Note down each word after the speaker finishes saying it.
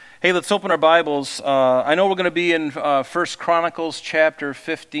Hey, let's open our Bibles. I know we're going to be in 1 Chronicles chapter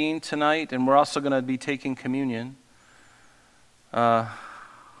 15 tonight, and we're also going to be taking communion,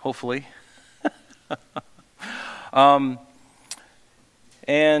 hopefully. But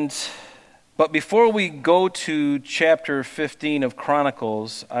before we go to chapter 15 of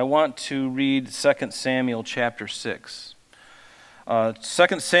Chronicles, I want to read 2 Samuel chapter 6. 2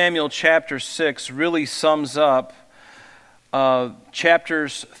 Samuel chapter 6 really sums up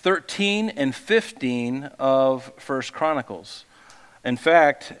chapters 13 and 15 of 1 Chronicles. In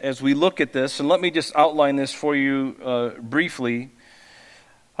fact, as we look at this, and let me just outline this for you briefly.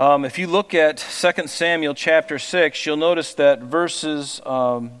 If you look at 2 Samuel chapter 6, you'll notice that verses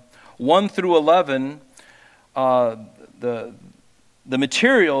 1 through 11, the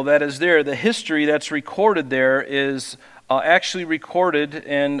material that is there, the history that's recorded there is actually recorded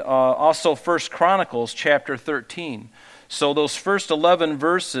in also 1 Chronicles chapter 13. So those first 11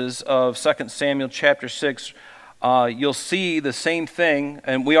 verses of 2 Samuel chapter 6, you'll see the same thing,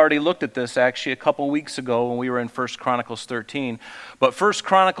 and we already looked at this actually a couple weeks ago when we were in 1 Chronicles 13. But 1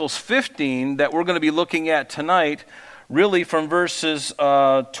 Chronicles 15 that we're going to be looking at tonight, really from verses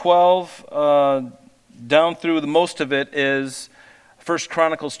 12 down through the most of it is 1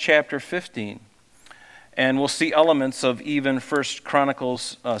 Chronicles chapter 15. And we'll see elements of even 1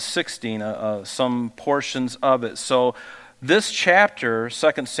 Chronicles 16, some portions of it. So this chapter,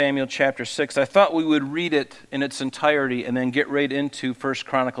 2 Samuel chapter 6, I thought we would read it in its entirety and then get right into 1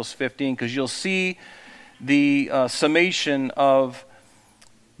 Chronicles 15, because you'll see the summation of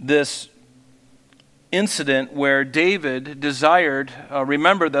this incident where David desired,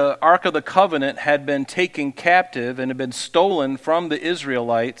 remember the Ark of the Covenant had been taken captive and had been stolen from the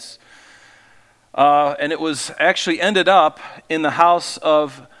Israelites, and it was actually ended up in the house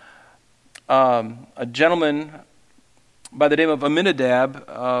of a gentleman by the name of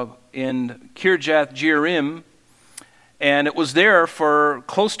Aminadab in Kirjath Jearim, and it was there for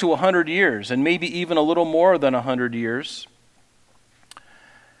close to 100 years, and maybe even a little more than 100 years.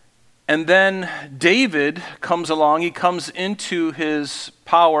 And then David comes along, he comes into his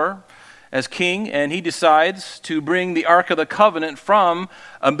power as king, and he decides to bring the Ark of the Covenant from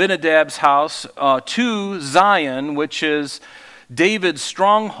Aminadab's house to Zion, which is David's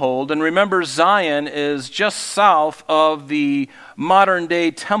stronghold. And remember, Zion is just south of the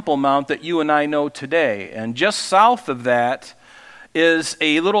modern-day Temple Mount that you and I know today. And just south of that is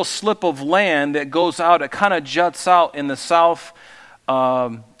a little slip of land that goes out, it kind of juts out in the south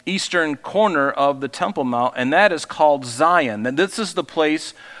eastern corner of the Temple Mount, and that is called Zion. And this is the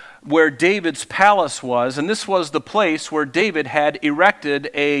place where David's palace was, and this was the place where David had erected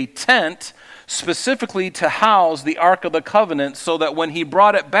a tent specifically to house the Ark of the Covenant, so that when he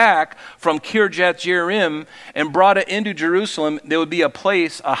brought it back from Kirjath Jearim and brought it into Jerusalem, there would be a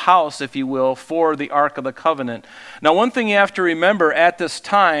place, a house, if you will, for the Ark of the Covenant. Now, one thing you have to remember at this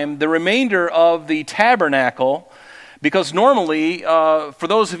time, the remainder of the tabernacle, because normally, for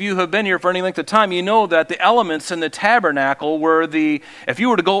those of you who have been here for any length of time, you know that the elements in the tabernacle were if you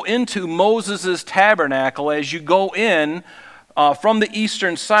were to go into Moses' tabernacle, as you go in, from the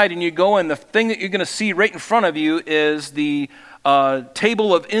eastern side and you go in, the thing that you're going to see right in front of you is the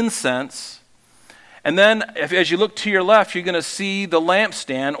table of incense. And then as you look to your left, you're going to see the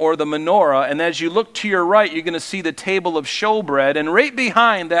lampstand or the menorah. And as you look to your right, you're going to see the table of showbread. And right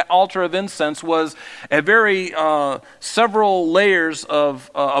behind that altar of incense was a very several layers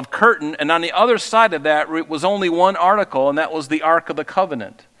of curtain. And on the other side of that was only one article, and that was the Ark of the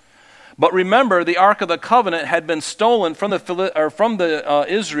Covenant. But remember, the Ark of the Covenant had been stolen from the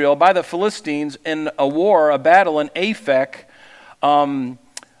Israel by the Philistines in a battle in Aphek,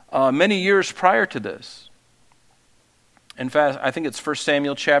 many years prior to this. In fact, I think it's 1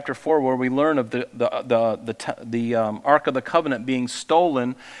 Samuel chapter 4 where we learn of the Ark of the Covenant being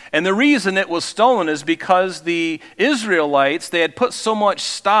stolen. And the reason it was stolen is because the Israelites, they had put so much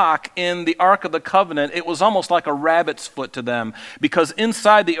stock in the Ark of the Covenant, it was almost like a rabbit's foot to them. Because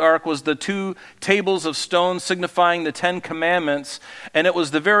inside the Ark was the 2 tables of stone signifying the 10 Commandments. And it was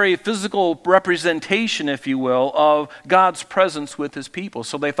the very physical representation, if you will, of God's presence with his people.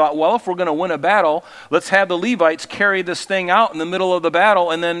 So they thought, well, if we're going to win a battle, let's have the Levites carry this thing out in the middle of the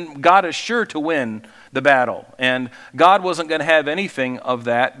battle, and then God is sure to win the battle. And God wasn't going to have anything of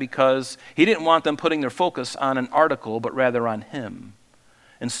that, because he didn't want them putting their focus on an article, but rather on him.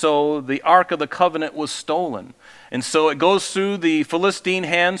 And so the Ark of the Covenant was stolen. And so it goes through the Philistine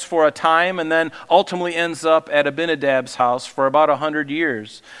hands for a time, and then ultimately ends up at Abinadab's house for about 100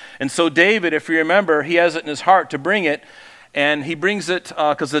 years. And so David, if you remember, he has it in his heart to bring it. And he brings it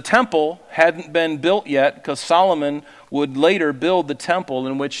because the temple hadn't been built yet, because Solomon would later build the temple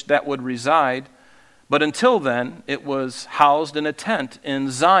in which that would reside. But until then, it was housed in a tent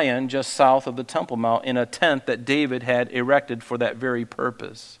in Zion, just south of the Temple Mount, in a tent that David had erected for that very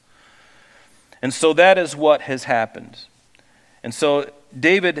purpose. And so that is what has happened. And so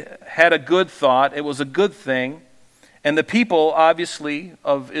David had a good thought. It was a good thing. And the people, obviously,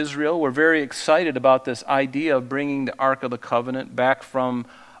 of Israel were very excited about this idea of bringing the Ark of the Covenant back from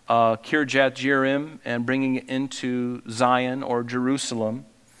Kirjath Jearim and bringing it into Zion or Jerusalem.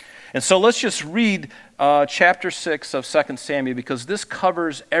 And so let's just read chapter 6 of 2 Samuel, because this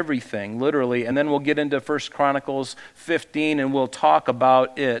covers everything, literally. And then we'll get into 1 Chronicles 15 and we'll talk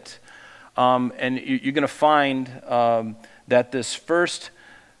about it. And you're going to find that this first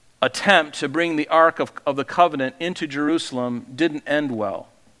attempt to bring the Ark of the Covenant into Jerusalem didn't end well.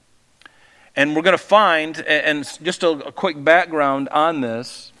 And we're going to find, and just a quick background on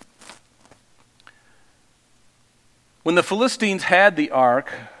this, when the Philistines had the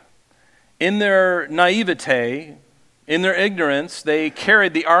Ark, in their naivete, in their ignorance, they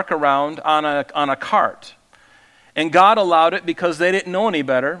carried the Ark around on a cart. And God allowed it because they didn't know any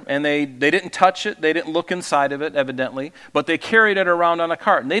better, and they didn't touch it, they didn't look inside of it, evidently, but they carried it around on a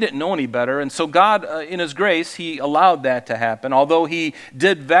cart, and they didn't know any better. And so God, in His grace, He allowed that to happen, although He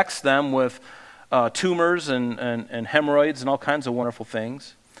did vex them with tumors and hemorrhoids and all kinds of wonderful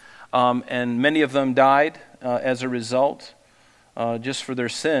things. And many of them died as a result, just for their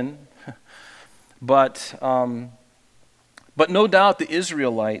sin. But no doubt the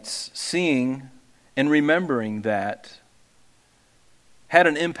Israelites, seeing and remembering that, had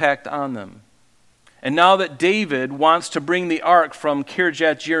an impact on them. And now that David wants to bring the ark from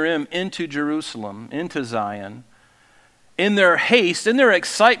Kirjath Jearim into Jerusalem, into Zion, in their haste, in their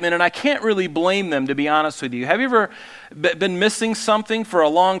excitement, and I can't really blame them, to be honest with you. Have you ever been missing something for a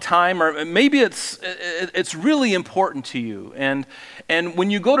long time, or maybe it's really important to you, and when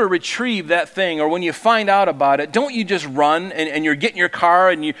you go to retrieve that thing, or when you find out about it, don't you just run and you're getting your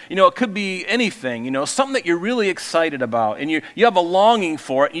car, and you know it could be anything, something that you're really excited about, and you have a longing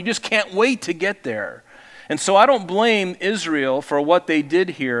for it, and you just can't wait to get there. And so I don't blame Israel for what they did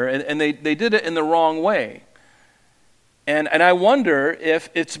here, and they did it in the wrong way. And I wonder if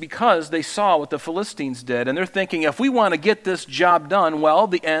it's because they saw what the Philistines did, and they're thinking, if we want to get this job done, well,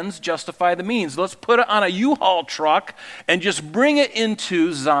 the ends justify the means. Let's put it on a U-Haul truck and just bring it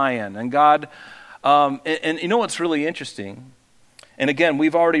into Zion. And God, and you know what's really interesting? And again,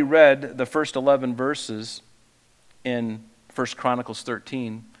 we've already read the first 11 verses in 1 Chronicles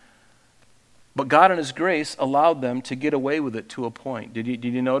 13. But God in His grace allowed them to get away with it to a point. Did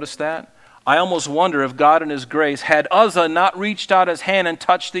you notice that? I almost wonder if God in His grace, had Uzzah not reached out his hand and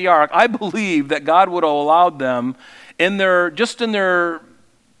touched the ark, I believe that God would have allowed them, in their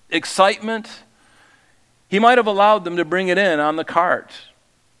excitement, He might have allowed them to bring it in on the cart.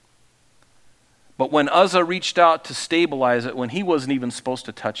 But when Uzzah reached out to stabilize it, when he wasn't even supposed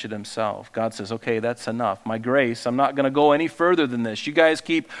to touch it himself, God says, okay, that's enough. My grace, I'm not going to go any further than this. You guys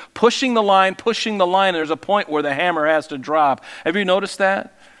keep pushing the line, and there's a point where the hammer has to drop. Have you noticed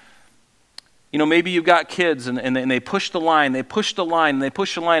that? Maybe you've got kids and they push the line,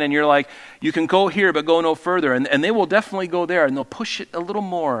 and you're like, you can go here but go no further. And they will definitely go there, and they'll push it a little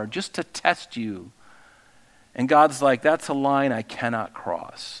more just to test you. And God's like, that's a line I cannot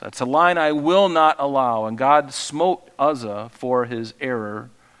cross. That's a line I will not allow. And God smote Uzzah for his error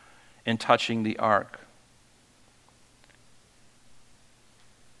in touching the ark.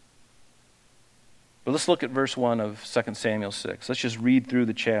 But let's look at verse 1 of 2 Samuel 6. Let's just read through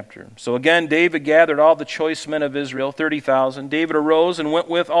the chapter. So again, David gathered all the choice men of Israel, 30,000. David arose and went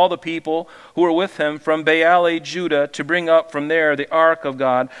with all the people who were with him from Baale, Judah, to bring up from there the ark of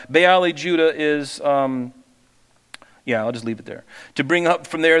God. Baale, Judah is, I'll just leave it there. To bring up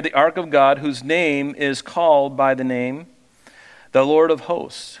from there the ark of God, whose name is called by the name, the Lord of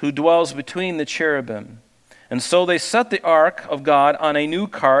hosts, who dwells between the cherubim. And so they set the ark of God on a new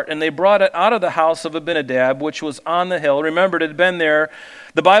cart, and they brought it out of the house of Abinadab, which was on the hill. Remember, it had been there.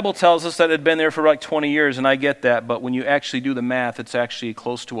 The Bible tells us that it had been there for like 20 years, and I get that, but when you actually do the math, it's actually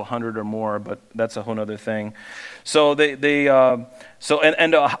close to 100 or more, but that's a whole other thing. So Uzzah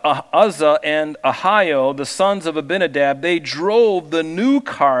and Ahio, the sons of Abinadab, they drove the new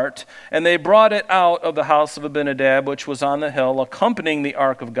cart, and they brought it out of the house of Abinadab, which was on the hill, accompanying the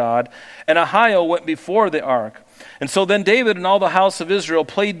ark of God. And Ahio went before the ark. And so then David and all the house of Israel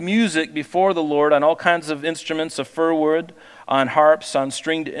played music before the Lord on all kinds of instruments of fir wood, on harps, on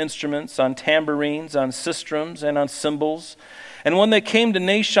stringed instruments, on tambourines, on sistrums, and on cymbals. And when they came to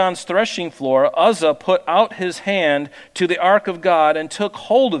Nashon's threshing floor, Uzzah put out his hand to the ark of God and took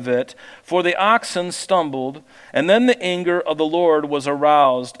hold of it, for the oxen stumbled. And then the anger of the Lord was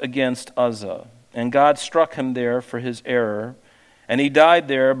aroused against Uzzah, and God struck him there for his error, and he died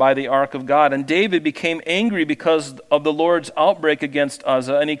there by the ark of God. And David became angry because of the Lord's outbreak against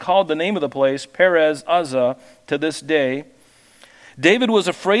Uzzah, and he called the name of the place Perez Uzzah to this day. David was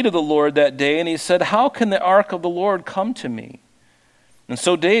afraid of the Lord that day, and he said, "How can the ark of the Lord come to me?" And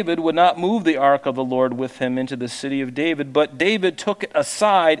so David would not move the ark of the Lord with him into the city of David, but David took it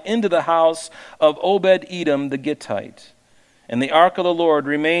aside into the house of Obed-Edom the Gittite. And the ark of the Lord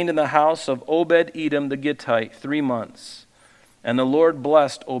remained in the house of Obed-Edom the Gittite 3 months. And the Lord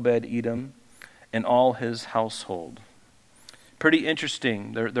blessed Obed-Edom and all his household. Pretty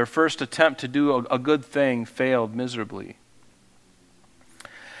interesting. Their first attempt to do a good thing failed miserably.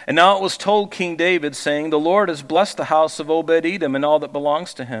 And now it was told King David, saying, "The Lord has blessed the house of Obed-Edom and all that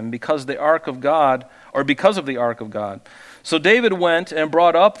belongs to him, because of the ark of God." So David went and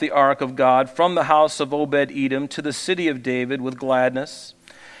brought up the ark of God from the house of Obed-Edom to the city of David with gladness.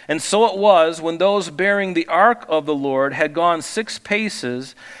 And so it was, when those bearing the ark of the Lord had gone 6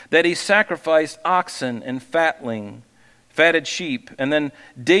 paces, that he sacrificed oxen and fatted sheep. And then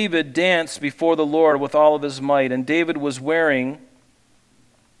David danced before the Lord with all of his might. And David was wearing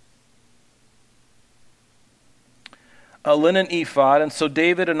a linen ephod. And so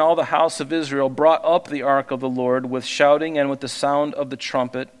David and all the house of Israel brought up the ark of the Lord with shouting and with the sound of the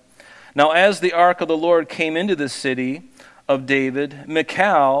trumpet. Now as the ark of the Lord came into the city of David,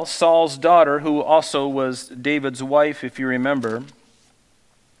 Michal, Saul's daughter, who also was David's wife, if you remember,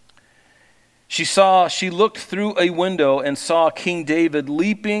 she looked through a window and saw King David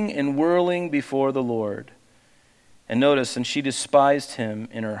leaping and whirling before the Lord. And notice, and she despised him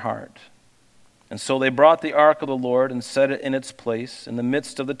in her heart. And so they brought the ark of the Lord and set it in its place in the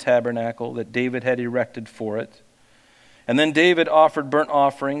midst of the tabernacle that David had erected for it. And then David offered burnt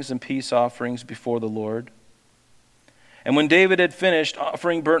offerings and peace offerings before the Lord. And when David had finished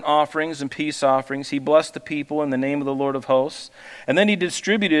offering burnt offerings and peace offerings, he blessed the people in the name of the Lord of hosts. And then he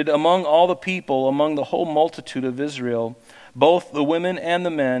distributed among all the people, among the whole multitude of Israel, both the women and the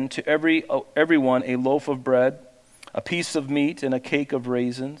men, to everyone a loaf of bread, a piece of meat, and a cake of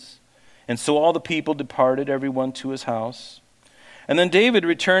raisins. And so all the people departed, everyone to his house. And then David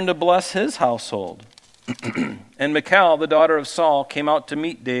returned to bless his household. And Michal, the daughter of Saul, came out to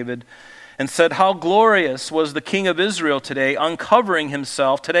meet David and said, "How glorious was the king of Israel today, uncovering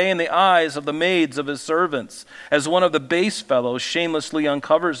himself today in the eyes of the maids of his servants, as one of the base fellows shamelessly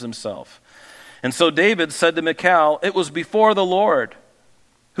uncovers himself." And so David said to Michal, "It was before the Lord,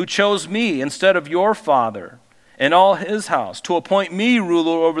 who chose me instead of your father and all his house, to appoint me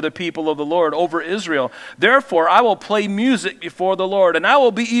ruler over the people of the Lord, over Israel. Therefore I will play music before the Lord, and I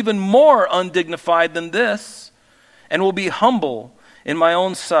will be even more undignified than this, and will be humble in my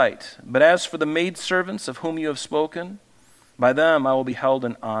own sight. But as for the maidservants of whom you have spoken, by them I will be held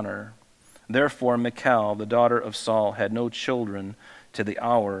in honor." Therefore Michal, the daughter of Saul, had no children to the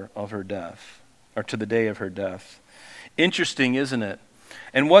hour of her death, or to the day of her death. Interesting, isn't it?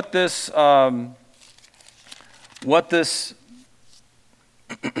 And what this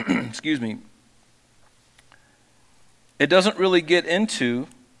excuse me, it doesn't really get into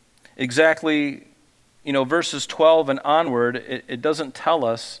exactly, verses 12 and onward. It doesn't tell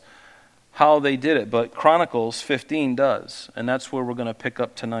us how they did it, but Chronicles 15 does, and that's where we're going to pick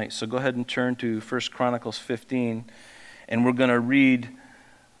up tonight. So go ahead and turn to 1 Chronicles 15, and we're going to read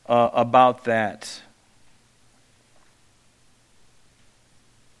about that.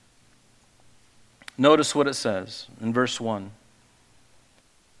 Notice what it says in verse 1.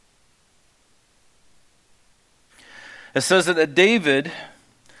 It says that David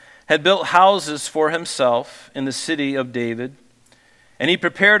had built houses for himself in the city of David, and he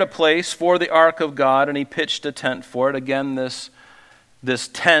prepared a place for the ark of God, and he pitched a tent for it. Again, this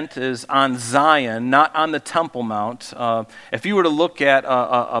tent is on Zion, not on the Temple Mount. If you were to look at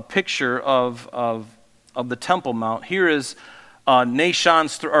a picture of the Temple Mount, here is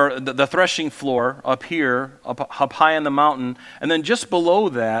Nashon's the threshing floor up here, up high on the mountain, and then just below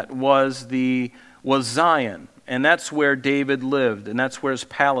that was Zion, and that's where David lived, and that's where his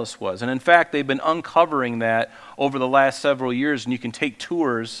palace was. And in fact, they've been uncovering that over the last several years, and you can take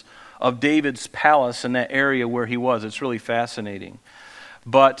tours of David's palace in that area where he was. It's really fascinating.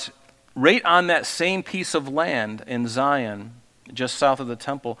 But right on that same piece of land in Zion, just south of the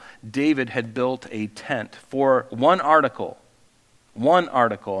temple, David had built a tent for one article One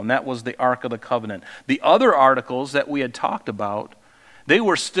article, and that was the Ark of the Covenant. The other articles that we had talked about, they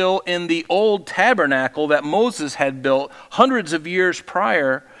were still in the old tabernacle that Moses had built hundreds of years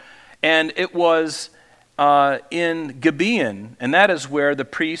prior, and it was in Gibeon, and that is where the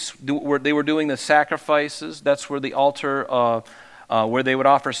priests, they were doing the sacrifices. That's where the altar, where they would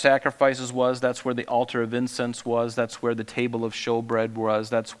offer sacrifices was. That's where the altar of incense was. That's where the table of showbread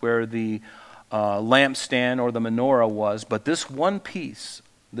was. That's where the lampstand or the menorah was. But this one piece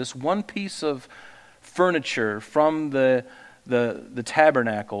of furniture from the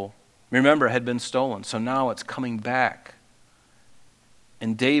tabernacle, remember, had been stolen. So now it's coming back.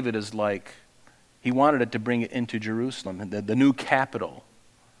 And David is like, he wanted it to bring it into Jerusalem, the new capital.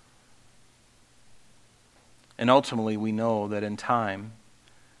 And ultimately we know that in time,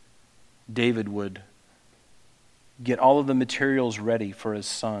 David would get all of the materials ready for his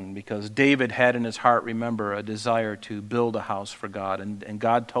son, because David had in his heart, remember, a desire to build a house for God. And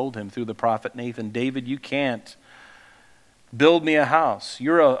God told him through the prophet Nathan, David, you can't build me a house.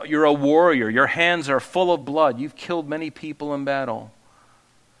 You're a warrior. Your hands are full of blood. You've killed many people in battle.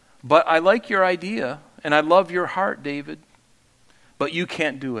 But I like your idea, and I love your heart, David, but you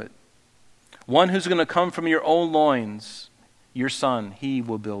can't do it. One who's going to come from your own loins, your son, he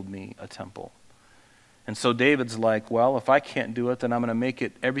will build me a temple. And so David's like, well, if I can't do it, then I'm going to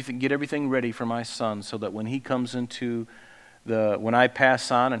get everything ready for my son, so that when he comes when I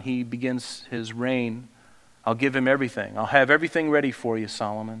pass on and he begins his reign, I'll give him everything. I'll have everything ready for you,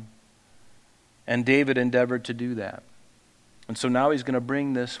 Solomon. And David endeavored to do that. And so now he's going to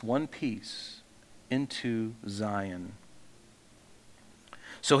bring this one piece into Zion.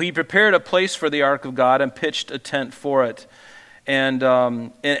 So he prepared a place for the ark of God and pitched a tent for it. And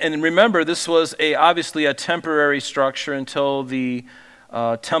remember, this was obviously a temporary structure until the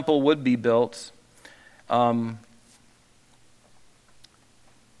temple would be built. And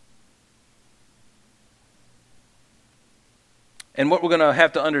what we're going to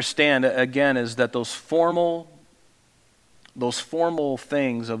have to understand, again, is that those formal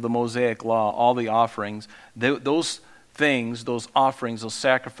things of the Mosaic law, all the offerings, those offerings, those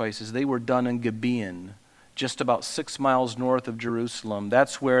sacrifices, they were done in Gibeon, just about 6 miles north of Jerusalem.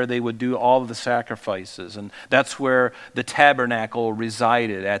 That's where they would do all of the sacrifices, and that's where the tabernacle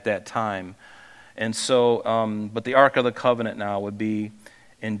resided at that time. And so, but the Ark of the Covenant now would be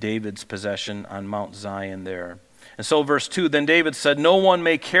in David's possession on Mount Zion there. And so verse 2, then David said, no one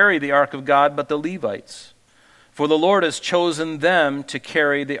may carry the ark of God but the Levites, for the Lord has chosen them to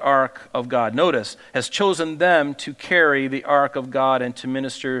carry the ark of God. Notice, has chosen them to carry the ark of God and to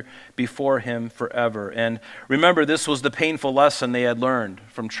minister before him forever. And remember, this was the painful lesson they had learned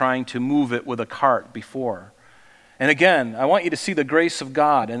from trying to move it with a cart before. And again, I want you to see the grace of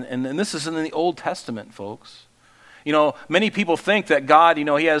God. And this is in the Old Testament, folks. You know, many people think that God, he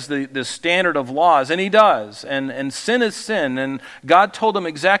has the standard of laws, and he does. And sin is sin, and God told them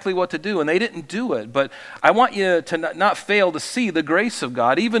exactly what to do, and they didn't do it. But I want you to not fail to see the grace of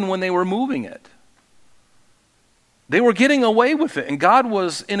God, even when they were moving it. They were getting away with it, and God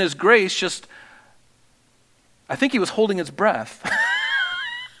was, in his grace, I think he was holding his breath.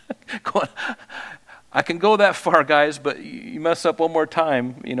 I can go that far, guys, but you mess up one more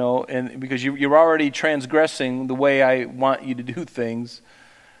time, and because you're already transgressing the way I want you to do things.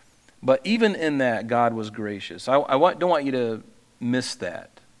 But even in that, God was gracious. I don't want you to miss that,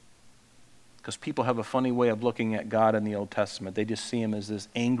 because people have a funny way of looking at God in the Old Testament. They just see him as this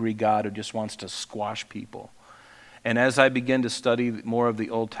angry God who just wants to squash people. And as I begin to study more of the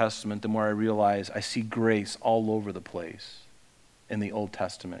Old Testament, the more I realize I see grace all over the place in the Old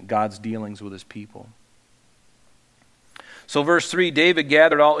Testament, God's dealings with his people. So verse 3, David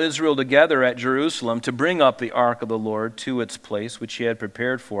gathered all Israel together at Jerusalem to bring up the ark of the Lord to its place, which he had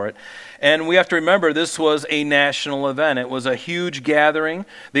prepared for it. And we have to remember, this was a national event. It was a huge gathering.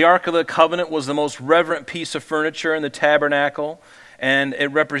 The Ark of the Covenant was the most reverent piece of furniture in the tabernacle, and it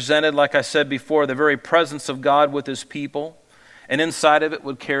represented, like I said before, the very presence of God with his people. And inside of it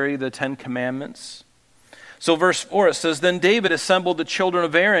would carry the 10 Commandments. So verse 4, it says, then David assembled the children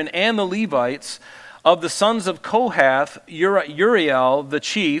of Aaron and the Levites, of the sons of Kohath, Uriel the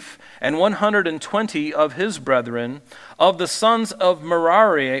chief, and 120 of his brethren. Of the sons of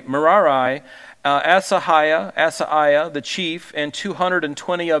Merari, Asaiah the chief, and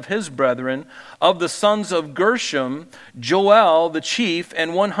 220 of his brethren. Of the sons of Gershom, Joel the chief,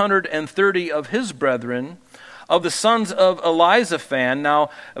 and 130 of his brethren. Of the sons of Elizaphan,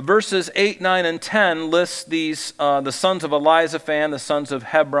 now verses 8, 9, and 10 lists these, the sons of Elizaphan, the sons of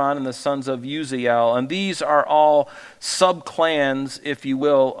Hebron, and the sons of Uziel. And these are all sub-clans, if you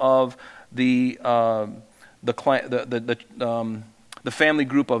will, of the the family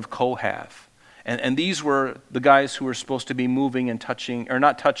group of Kohath. And these were the guys who were supposed to be moving and touching, or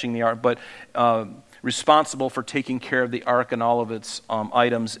not touching the ark, but responsible for taking care of the ark and all of its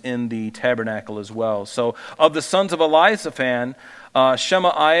items in the tabernacle as well. So of the sons of Elizaphan,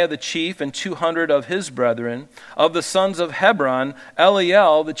 Shemaiah the chief and 200 of his brethren. Of the sons of Hebron,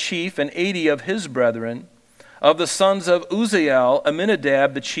 Eliel the chief and 80 of his brethren. Of the sons of Uzziel,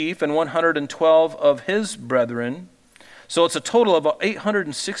 Aminadab the chief and 112 of his brethren. So it's a total of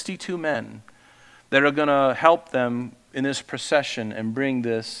 862 men that are going to help them in this procession and bring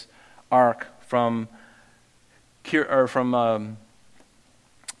this ark from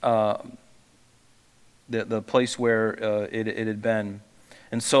the place where it had been.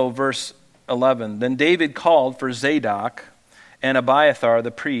 And so verse 11, then David called for Zadok and Abiathar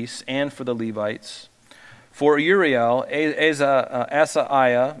the priests and for the Levites, for Uriel,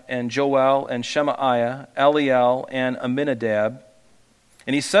 Asaiah, and Joel, and Shemaiah, Eliel, and Aminadab.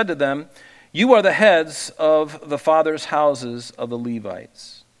 And he said to them, you are the heads of the fathers' houses of the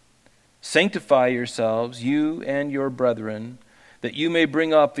Levites. Sanctify yourselves, you and your brethren, that you may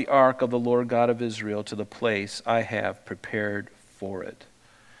bring up the ark of the Lord God of Israel to the place I have prepared for it.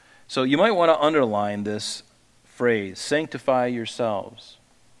 So you might want to underline this phrase, sanctify yourselves.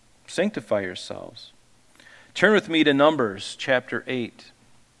 Sanctify yourselves. Turn with me to Numbers chapter 8.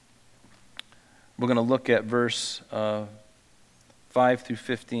 We're going to look at verse 5 through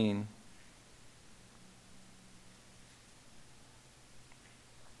 15.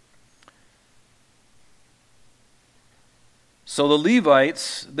 So the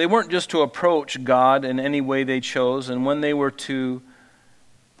Levites, they weren't just to approach God in any way they chose, and when they were to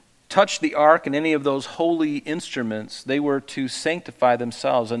touch the ark and any of those holy instruments, they were to sanctify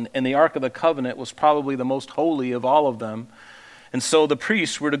themselves. And the Ark of the Covenant was probably the most holy of all of them. And so the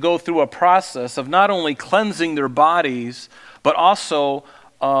priests were to go through a process of not only cleansing their bodies, but also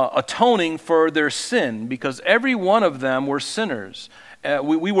atoning for their sin, because every one of them were sinners.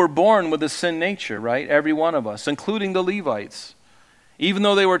 We were born with a sin nature, right? Every one of us, including the Levites. Even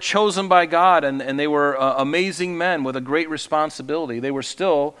though they were chosen by God and they were amazing men with a great responsibility, they were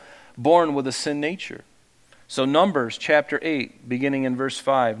still born with a sin nature. So Numbers chapter 8, beginning in verse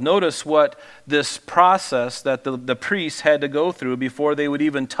 5. Notice what this process that the priests had to go through before they would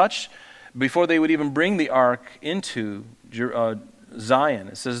even bring the ark into Zion.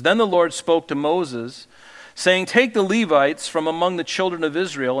 It says, then the Lord spoke to Moses, saying, take the Levites from among the children of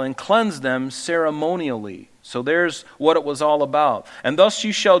Israel and cleanse them ceremonially. So there's what it was all about. And thus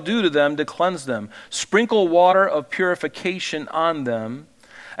you shall do to them to cleanse them. Sprinkle water of purification on them,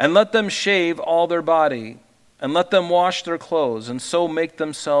 and let them shave all their body, and let them wash their clothes, and so make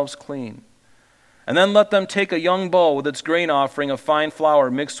themselves clean. And then let them take a young bull with its grain offering of fine flour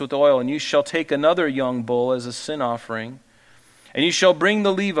mixed with oil, and you shall take another young bull as a sin offering. And you shall bring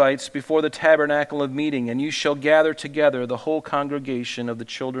the Levites before the tabernacle of meeting, and you shall gather together the whole congregation of the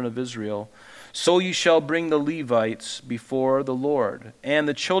children of Israel. So you shall bring the Levites before the Lord. And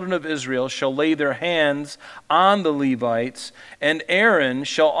the children of Israel shall lay their hands on the Levites, and Aaron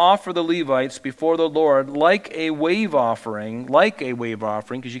shall offer the Levites before the Lord like a wave offering,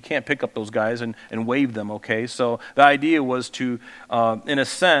 because you can't pick up those guys and wave them, okay? So the idea was to, in a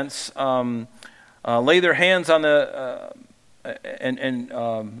sense, lay their hands on the...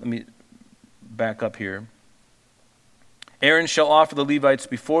 let me back up here. Aaron shall offer the Levites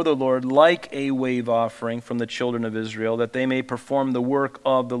before the Lord like a wave offering from the children of Israel, that they may perform the work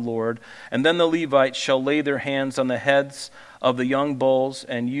of the Lord. And then the Levites shall lay their hands on the heads of the young bulls,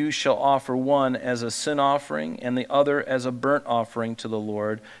 and you shall offer one as a sin offering and the other as a burnt offering to the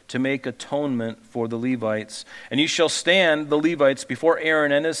Lord, to make atonement for the Levites. And you shall stand the Levites before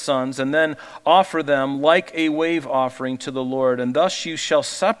Aaron and his sons, and then offer them like a wave offering to the Lord. And thus you shall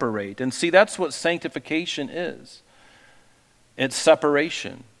separate. And see, that's what sanctification is. It's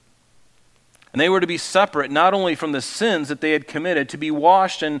separation. And they were to be separate not only from the sins that they had committed, to be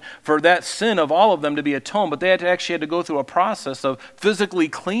washed, and for that sin of all of them to be atoned, but they actually had to go through a process of physically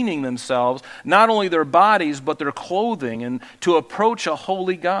cleaning themselves, not only their bodies, but their clothing, and to approach a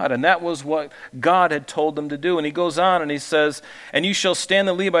holy God. And that was what God had told them to do. And he goes on and he says, and you shall stand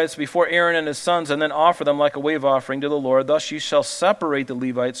the Levites before Aaron and his sons, and then offer them like a wave offering to the Lord. Thus you shall separate the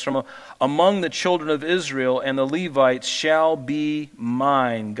Levites from among the children of Israel, and the Levites shall be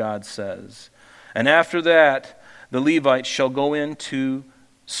mine, God says. And after that, the Levites shall go in to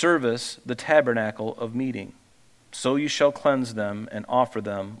service the tabernacle of meeting. So you shall cleanse them and offer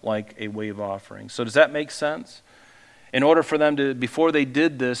them like a wave offering. So does that make sense? In order for them to, before they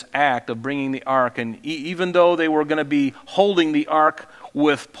did this act of bringing the ark, and even though they were going to be holding the ark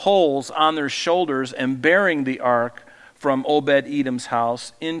with poles on their shoulders and bearing the ark from Obed-Edom's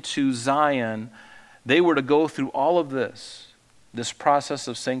house into Zion, they were to go through all of this process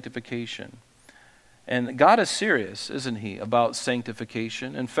of sanctification. And God is serious, isn't he, about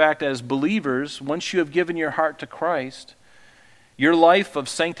sanctification? In fact, as believers, once you have given your heart to Christ, your life of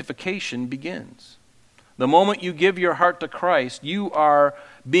sanctification begins. The moment you give your heart to Christ, you are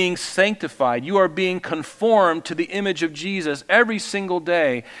being sanctified. You are being conformed to the image of Jesus every single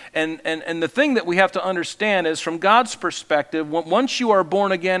day. And the thing that we have to understand is, from God's perspective, once you are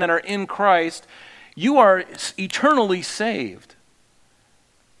born again and are in Christ, you are eternally saved.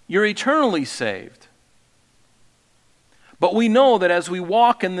 You're eternally saved. But we know that as we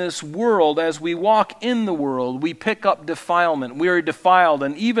walk in this world, as we walk in the world, we pick up defilement. We are defiled,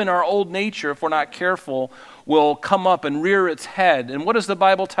 and even our old nature, if we're not careful, will come up and rear its head. And what does the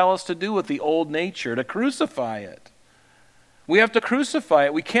Bible tell us to do with the old nature? To crucify it. We have to crucify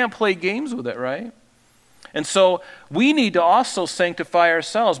it. We can't play games with it, right? And so we need to also sanctify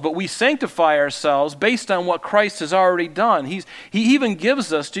ourselves, but we sanctify ourselves based on what Christ has already done. He even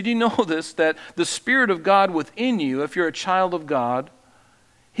gives us, did you know this, that the Spirit of God within you, if you're a child of God,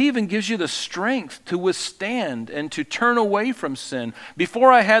 He even gives you the strength to withstand and to turn away from sin.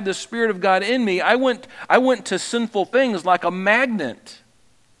 Before I had the Spirit of God in me, I went to sinful things like a magnet.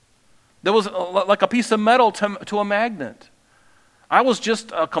 There was like a piece of metal to a magnet. I was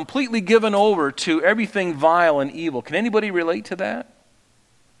just completely given over to everything vile and evil. Can anybody relate to that?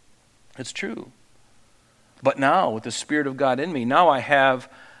 It's true. But now, with the Spirit of God in me, now I have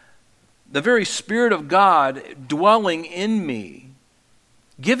the very Spirit of God dwelling in me,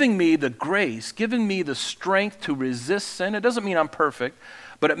 giving me the grace, giving me the strength to resist sin. It doesn't mean I'm perfect,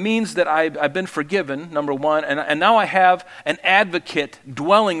 but it means that I've been forgiven, number one, and now I have an advocate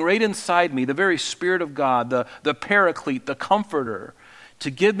dwelling right inside me, the very Spirit of God, the paraclete, the comforter,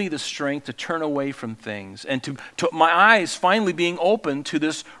 to give me the strength to turn away from things, and to my eyes finally being open to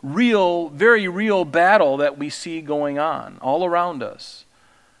this real, very real battle that we see going on all around us.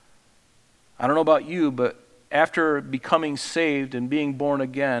 I don't know about you, but after becoming saved and being born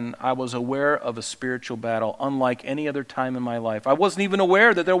again, I was aware of a spiritual battle unlike any other time in my life. I wasn't even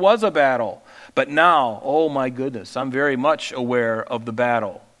aware that there was a battle. But now, oh my goodness, I'm very much aware of the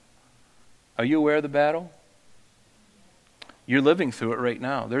battle. Are you aware of the battle? You're living through it right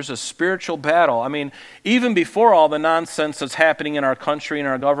now. There's a spiritual battle. I mean, even before all the nonsense that's happening in our country and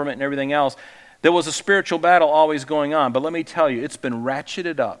our government and everything else, there was a spiritual battle always going on. But let me tell you, it's been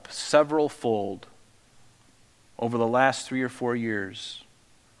ratcheted up several-fold over the last 3 or 4 years.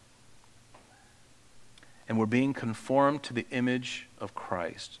 And we're being conformed to the image of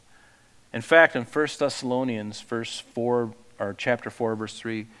Christ. In fact, in 1 Thessalonians chapter 4, verse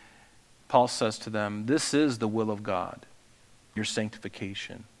 3, Paul says to them, this is the will of God, your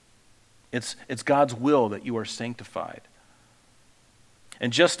sanctification. It's God's will that you are sanctified.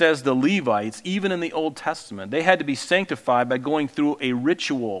 And just as the Levites, even in the Old Testament, they had to be sanctified by going through a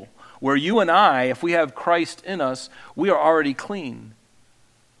ritual where you and I, if we have Christ in us, we are already clean.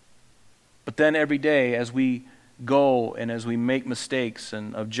 But then every day as we go and as we make mistakes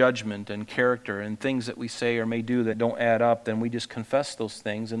and of judgment and character and things that we say or may do that don't add up, then we just confess those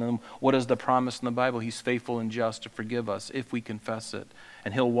things. And then what is the promise in the Bible? He's faithful and just to forgive us if we confess it.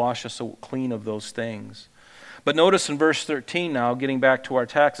 And He'll wash us clean of those things. But notice in verse 13 now, getting back to our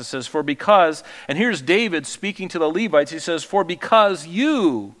text, it says, for because, and here's David speaking to the Levites, he says, for because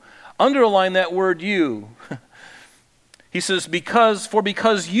you, underline that word you. He says,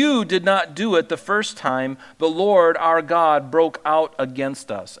 because you did not do it the first time, the Lord our God broke out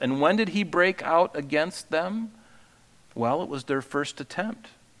against us. And when did He break out against them? Well, it was their first attempt.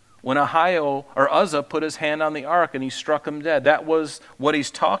 When Uzzah put his hand on the ark and he struck him dead. That was what he's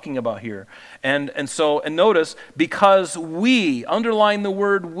talking about here. And notice, because we, underline the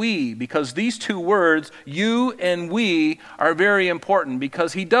word we, because these two words, you and we, are very important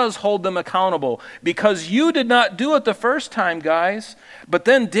because He does hold them accountable. Because you did not do it the first time, guys. But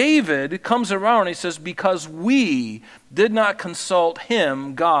then David comes around and he says, because we did not consult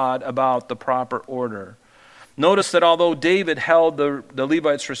Him, God, about the proper order. Notice that although David held the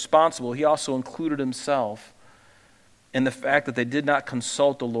Levites responsible, he also included himself in the fact that they did not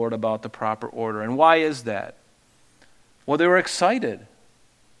consult the Lord about the proper order. And why is that? Well, they were excited.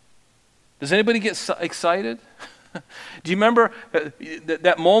 Does anybody get excited? Do you remember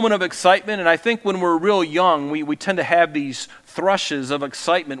that moment of excitement? And I think when we're real young, we tend to have these thrushes of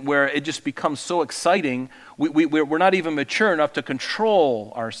excitement where it just becomes so exciting, we're not even mature enough to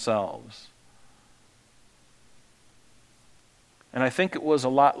control ourselves. And I think it was a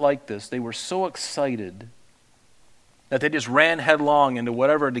lot like this. They were so excited that they just ran headlong into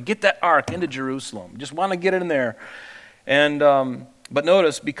whatever to get that ark into Jerusalem. Just want to get it in there. And but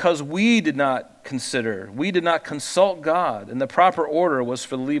notice, because we did not consult God, and the proper order was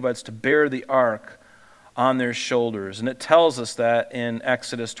for the Levites to bear the ark on their shoulders. And it tells us that in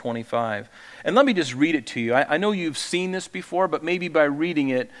Exodus 25. And let me just read it to you. I know you've seen this before, but maybe by reading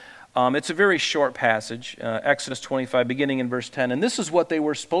it, it's a very short passage, Exodus 25, beginning in verse 10. And this is what they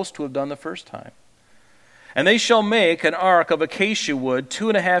were supposed to have done the first time. And they shall make an ark of acacia wood,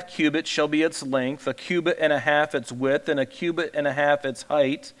 2.5 cubits shall be its length, 1.5 cubits its width, and 1.5 cubits its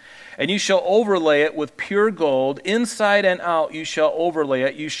height. And you shall overlay it with pure gold, inside and out you shall overlay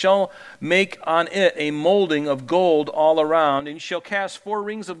it. You shall make on it a molding of gold all around, and you shall cast 4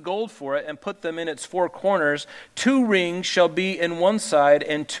 rings of gold for it, and put them in its 4 corners. 2 rings shall be in one side,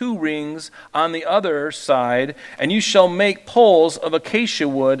 and 2 rings on the other side. And you shall make poles of acacia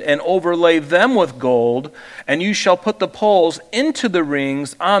wood, and overlay them with gold. And you shall put the poles into the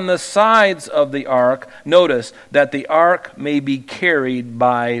rings on the sides of the ark. Notice, that the ark may be carried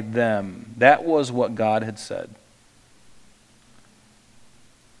by them. That was what God had said.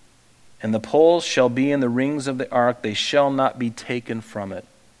 And the poles shall be in the rings of the ark, they shall not be taken from it.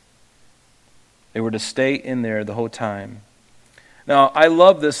 They were to stay in there the whole time. Now, I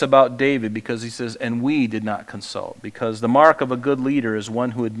love this about David because he says, and we did not consult. Because the mark of a good leader is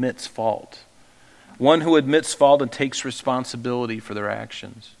one who admits fault. One who admits fault and takes responsibility for their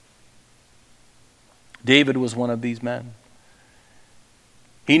actions. David was one of these men.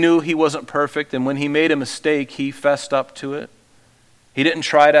 He knew he wasn't perfect, and when he made a mistake, he fessed up to it. He didn't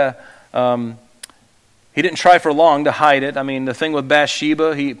try for long to hide it. I mean, the thing with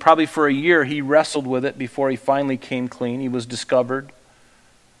Bathsheba, he probably for a year he wrestled with it before he finally came clean. He was discovered.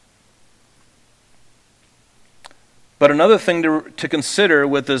 But another thing to consider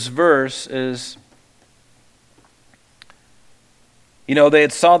with this verse is, they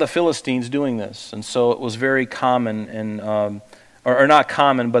had saw the Philistines doing this, and so it was very common and. Or not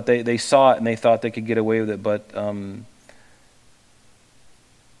common, but they saw it and they thought they could get away with it, but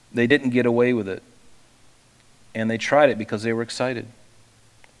they didn't get away with it. And they tried it because they were excited.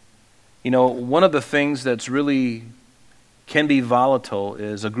 One of the things that's really can be volatile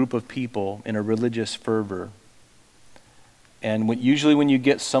is a group of people in a religious fervor. And usually when you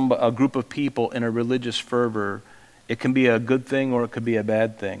get a group of people in a religious fervor, it can be a good thing or it could be a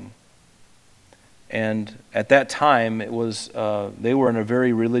bad thing. And at that time, it was they were in a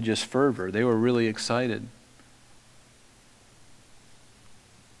very religious fervor. They were really excited.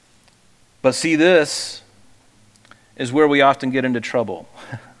 But see, this is where we often get into trouble.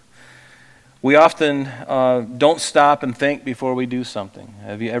 We often don't stop and think before we do something.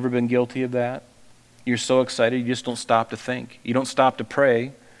 Have you ever been guilty of that? You're so excited, you just don't stop to think. You don't stop to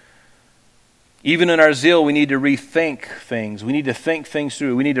pray. Even in our zeal, we need to rethink things. We need to think things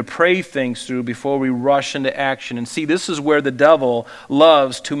through. We need to pray things through before we rush into action. And see, this is where the devil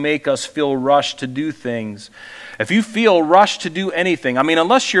loves to make us feel rushed to do things. If you feel rushed to do anything,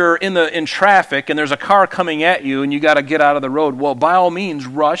 unless you're in traffic and there's a car coming at you and you got to get out of the road, well, by all means,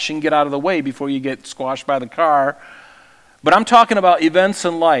 rush and get out of the way before you get squashed by the car. But I'm talking about events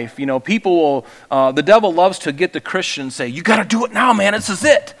in life. People will, the devil loves to get the Christian and say, you got to do it now, man, this is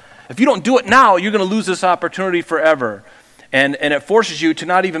it. If you don't do it now, you're going to lose this opportunity forever. And it forces you to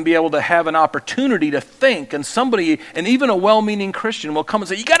not even be able to have an opportunity to think. And even a well-meaning Christian will come and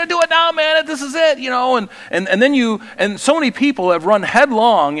say, you got to do it now, man, this is it, and so many people have run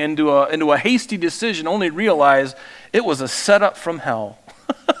headlong into a hasty decision, only to realize it was a setup from hell.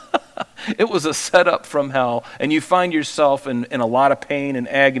 It was a setup from hell, and you find yourself in a lot of pain and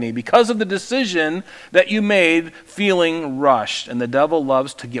agony because of the decision that you made, feeling rushed. And the devil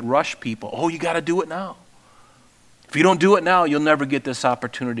loves to rush people. Oh, you got to do it now. If you don't do it now, you'll never get this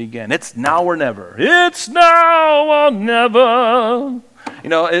opportunity again. It's now or never. It's now or never.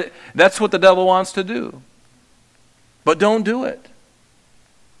 That's what the devil wants to do. But don't do it.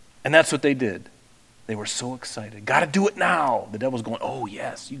 And that's what they did. They were so excited. Got to do it now. The devil's going, oh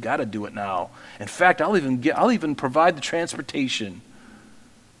yes, you got to do it now. In fact, I'll even provide the transportation.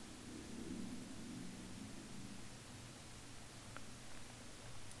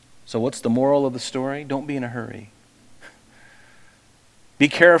 So what's the moral of the story? Don't be in a hurry. Be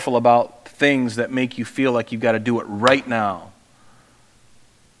careful about things that make you feel like you've got to do it right now.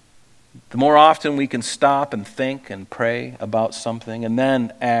 The more often we can stop and think and pray about something and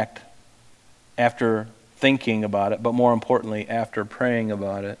then act after thinking about it, but more importantly, after praying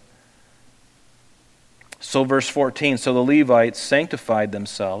about it. So verse 14, so the Levites sanctified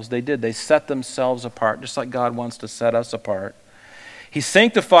themselves. They did. They set themselves apart, just like God wants to set us apart. They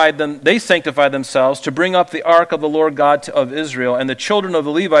sanctified themselves to bring up the ark of the Lord God of Israel, and the children of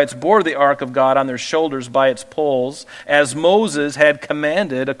the Levites bore the ark of God on their shoulders by its poles, as Moses had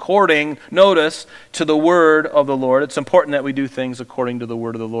commanded, according, notice, to the word of the Lord. It's important that we do things according to the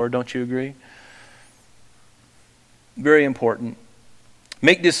word of the Lord, don't you agree? Very important.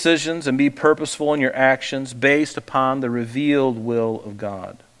 Make decisions and be purposeful in your actions based upon the revealed will of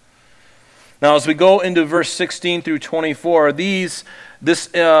God. Now, as we go into verse 16 through 24, this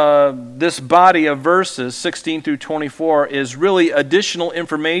body of verses, 16 through 24, is really additional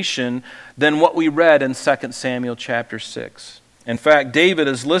information than what we read in 2 Samuel chapter 6. In fact, David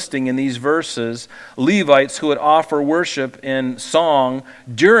is listing in these verses Levites who would offer worship in song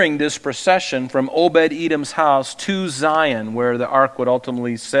during this procession from Obed-Edom's house to Zion, where the ark would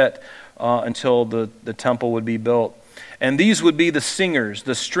ultimately sit until the temple would be built. And these would be the singers,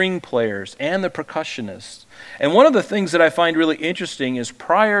 the string players, and the percussionists. And one of the things that I find really interesting is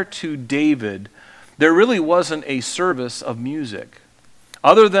prior to David, there really wasn't a service of music.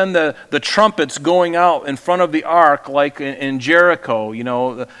 Other than the trumpets going out in front of the ark, like in Jericho,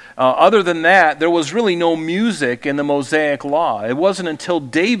 other than that, there was really no music in the Mosaic Law. It wasn't until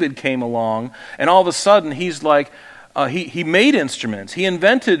David came along, and all of a sudden he's like, he made instruments. He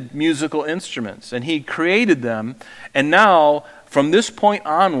invented musical instruments, and he created them. And now, from this point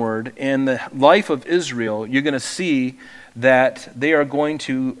onward in the life of Israel, you're going to see that they are going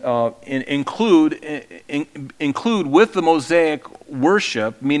to include with the Mosaic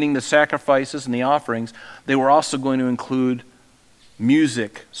worship, meaning the sacrifices and the offerings, they were also going to include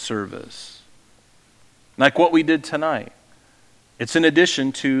music service. Like what we did tonight. It's in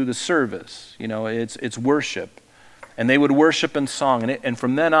addition to the service. It's worship. And they would worship in song, and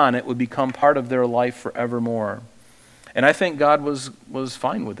from then on it would become part of their life forevermore. And I think God was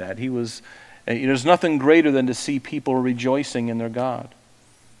fine with that. There's nothing greater than to see people rejoicing in their God.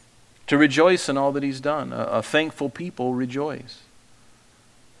 To rejoice in all that He's done. A thankful people rejoice.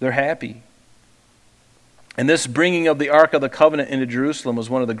 They're happy. And this bringing of the Ark of the Covenant into Jerusalem was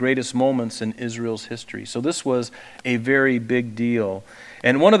one of the greatest moments in Israel's history. So this was a very big deal.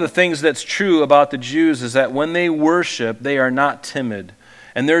 And one of the things that's true about the Jews is that when they worship, they are not timid.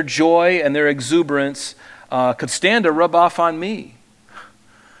 And their joy and their exuberance could stand to rub off on me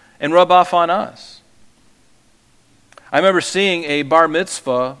and rub off on us. I remember seeing a bar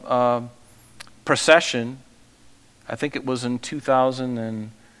mitzvah procession. I think it was in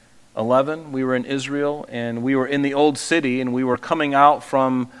 2011. We were in Israel, and we were in the old city, and we were coming out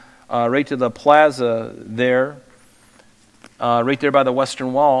from right to the plaza there, right there by the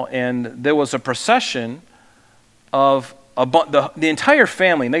Western Wall, and there was a procession of the entire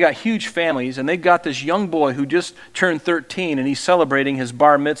family, and they got huge families, and they got this young boy who just turned 13, and he's celebrating his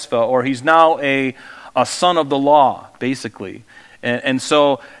bar mitzvah, or he's now a son of the law, basically. And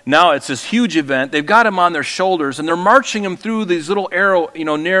so now it's this huge event. They've got him on their shoulders, and they're marching him through these little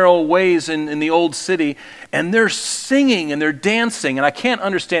narrow ways in the old city, and they're singing and they're dancing, and I can't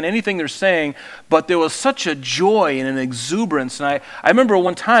understand anything they're saying, but there was such a joy and an exuberance. And I remember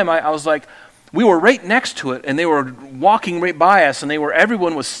one time I was like, we were right next to it, and they were walking right by us, and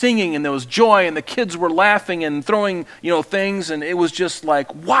everyone was singing, and there was joy, and the kids were laughing and throwing things, and it was just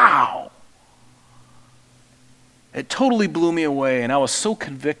like, wow. It totally blew me away, and I was so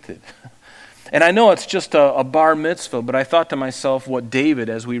convicted. And I know it's just a bar mitzvah, but I thought to myself what David,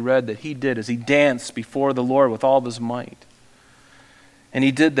 as we read, that he did, is he danced before the Lord with all of his might. And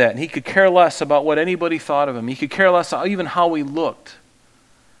he did that, and he could care less about what anybody thought of him. He could care less even how he looked.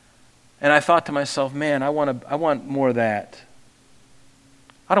 And I thought to myself, man, I want more of that.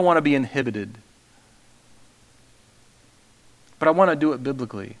 I don't want to be inhibited. But I want to do it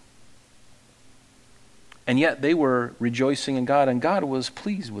biblically. And yet they were rejoicing in God, and God was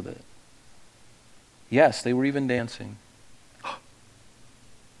pleased with it. Yes, they were even dancing.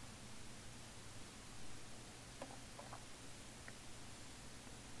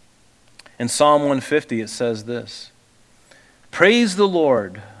 In Psalm 150 it says this, "Praise the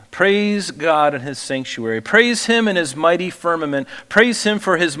Lord. Praise God in His sanctuary. Praise Him in His mighty firmament. Praise Him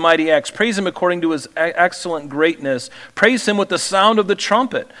for His mighty acts. Praise Him according to His excellent greatness. Praise Him with the sound of the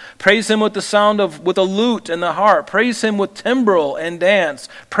trumpet. Praise Him with the sound with a lute and the harp. Praise Him with timbrel and dance.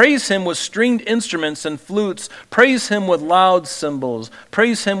 Praise Him with stringed instruments and flutes. Praise Him with loud cymbals.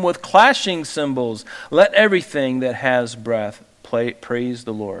 Praise Him with clashing cymbals. Let everything that has breath praise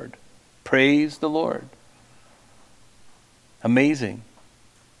the Lord." Praise the Lord. Amazing.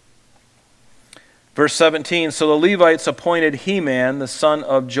 Verse 17, "So the Levites appointed Heman, the son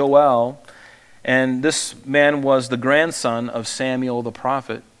of Joel," and this man was the grandson of Samuel the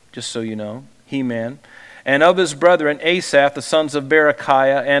prophet, just so you know, Heman, And of his brethren, Asaph, the sons of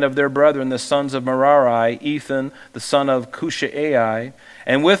Berechiah, and of their brethren, the sons of Merari, Ethan, the son of Cushaai,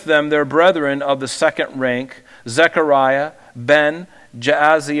 and with them their brethren of the second rank, Zechariah, Ben,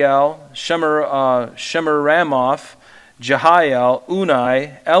 Jaaziel, Shemiramoth, Jehiel,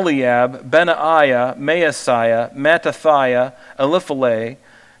 Unai, Eliab, Benaiah, Maaseiah, Mattathiah, Eliphalet,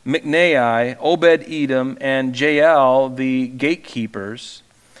 Miknei, Obed-Edom, and Jael, the gatekeepers.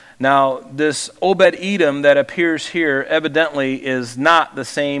 Now, this Obed-Edom that appears here evidently is not the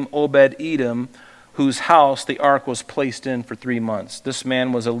same Obed-Edom whose house the ark was placed in for 3 months. This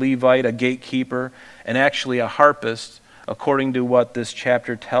man was a Levite, a gatekeeper, and actually a harpist, according to what this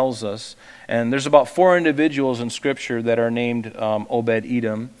chapter tells us. And there's about 4 individuals in Scripture that are named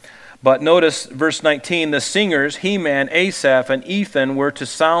Obed-Edom. But notice verse 19, the singers, Heman, Asaph, and Ethan were to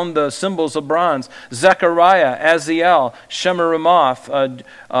sound the cymbals of bronze. Zechariah, Aziel, Shemiramoth,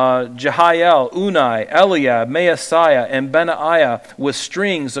 Jehiel, Unai, Eliab, Maaseiah, and Benaiah with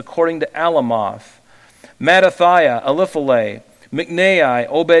strings according to Alamoth. Mattathiah, Eliphalet, Miknei,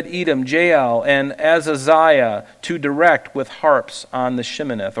 Obed-Edom, Jael, and Azaziah to direct with harps on the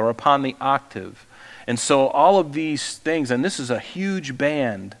sheminith, or upon the octave. And so all of these things, and this is a huge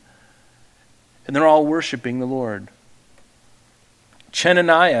band, and they're all worshiping the Lord.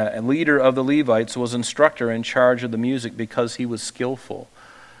 Chenaniah, a leader of the Levites, was instructor in charge of the music because he was skillful.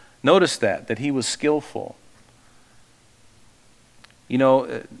 Notice that he was skillful. You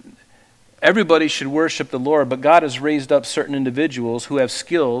know, everybody should worship the Lord, but God has raised up certain individuals who have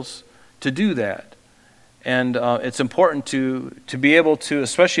skills to do that. And it's important to be able to,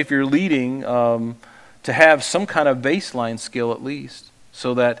 especially if you're leading, to have some kind of baseline skill at least,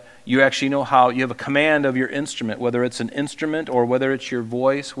 so that you actually know how, you have a command of your instrument, whether it's an instrument or whether it's your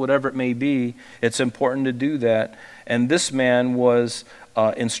voice, whatever it may be, it's important to do that. And this man was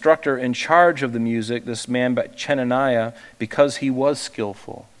instructor in charge of the music, this man Chenaniah, because he was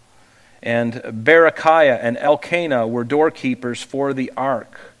skillful. And Berechiah and Elkanah were doorkeepers for the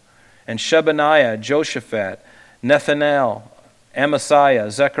ark. And Shebaniah, Joshaphat, Nethanel,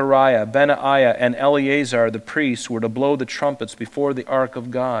 Amasiah, Zechariah, Benaiah, and Eleazar the priests were to blow the trumpets before the ark of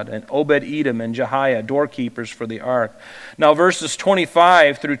God, and Obed-Edom and Jehiah, doorkeepers for the ark. Now verses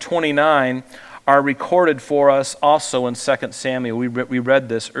 25 through 29 are recorded for us also in 2 Samuel. We read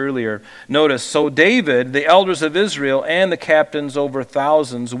this earlier. Notice, so David, the elders of Israel, and the captains over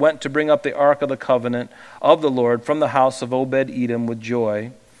thousands went to bring up the ark of the covenant of the Lord from the house of Obed-Edom with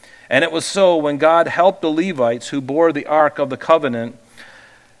joy. And it was so when God helped the Levites who bore the ark of the covenant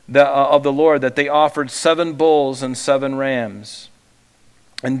of the Lord that they offered 7 bulls and 7 rams.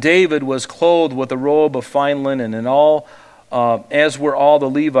 And David was clothed with a robe of fine linen, and all, as were all the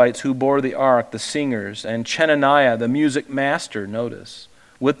Levites who bore the ark, the singers, and Chenaniah, the music master, notice,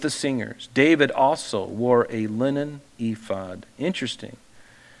 with the singers. David also wore a linen ephod. Interesting.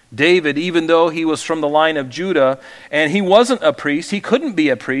 David, even though he was from the line of Judah, and he wasn't a priest, he couldn't be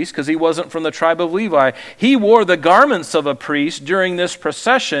a priest because he wasn't from the tribe of Levi. He wore the garments of a priest during this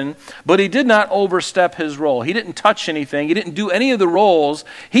procession, but he did not overstep his role. He didn't touch anything. He didn't do any of the roles.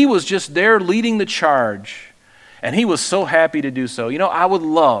 He was just there leading the charge, and he was so happy to do so. You know, I would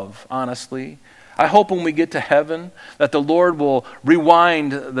love, honestly, I hope when we get to heaven that the Lord will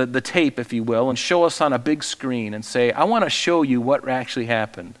rewind the tape, if you will, and show us on a big screen and say, I want to show you what actually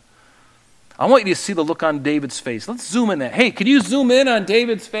happened. I want you to see the look on David's face. Let's zoom in that. Hey, could you zoom in on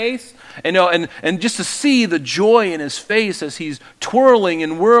David's face? And just to see the joy in his face as he's twirling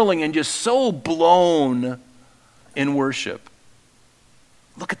and whirling and just so blown in worship.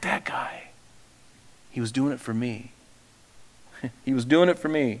 Look at that guy. He was doing it for me. He was doing it for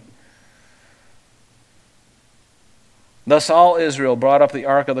me. Thus all Israel brought up the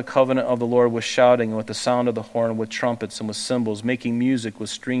ark of the covenant of the Lord with shouting and with the sound of the horn, with trumpets and with cymbals, making music with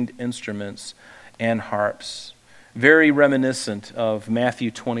stringed instruments and harps. Very reminiscent of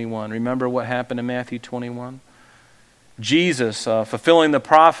Matthew 21. Remember what happened in Matthew 21? Jesus, fulfilling the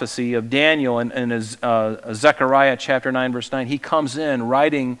prophecy of Daniel in Zechariah chapter 9, verse 9, he comes in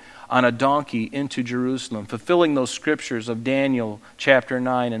riding on a donkey into Jerusalem, fulfilling those scriptures of Daniel chapter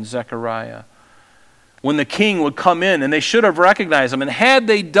 9 and Zechariah. When the king would come in, and they should have recognized him, and had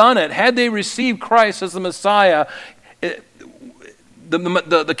they done it, had they received Christ as the Messiah,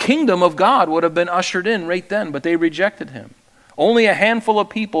 the kingdom of God would have been ushered in right then, but they rejected him. Only a handful of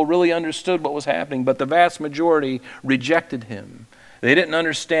people really understood what was happening, but the vast majority rejected him. They didn't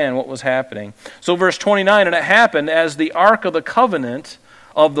understand what was happening. So verse 29, and it happened as the ark of the covenant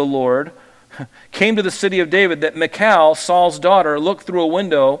of the Lord came to the city of David, that Michal, Saul's daughter, looked through a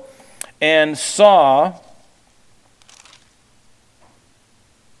window and saw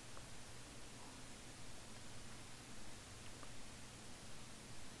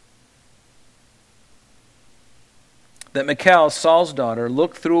that Michal, Saul's daughter,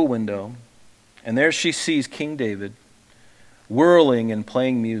 looked through a window, and there she sees King David whirling and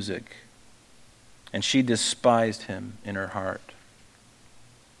playing music, and she despised him in her heart.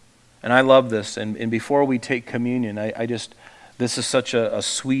 And I love this, and before we take communion, this is such a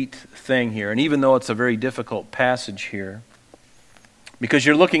sweet thing here, and even though it's a very difficult passage here, because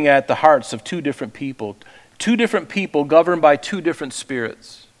you're looking at the hearts of two different people governed by two different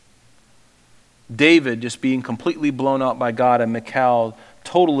spirits. David just being completely blown out by God, and Michal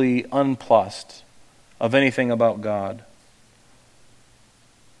totally unplussed of anything about God.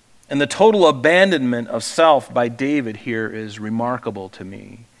 And the total abandonment of self by David here is remarkable to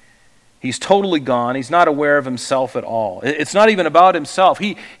me. He's totally gone. He's not aware of himself at all. It's not even about himself.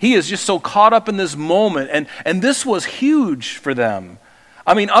 He is just so caught up in this moment, and this was huge for them.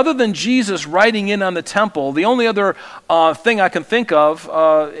 I mean, other than Jesus riding in on the temple, the only other thing I can think of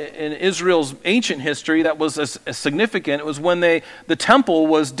in Israel's ancient history that was as significant was when the temple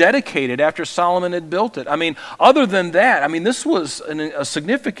was dedicated after Solomon had built it. I mean, other than that, this was a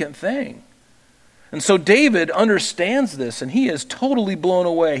significant thing. And so David understands this, and he is totally blown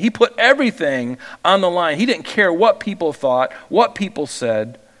away. He put everything on the line. He didn't care what people thought, what people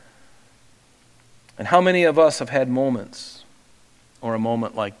said. And how many of us have had moments or a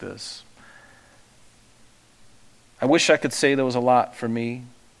moment like this? I wish I could say there was a lot for me.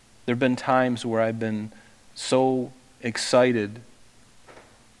 There have been times where I've been so excited.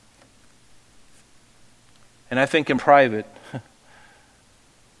 And I think in private,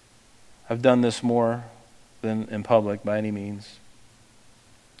 I've done this more than in public by any means.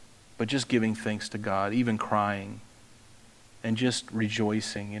 But just giving thanks to God, even crying, and just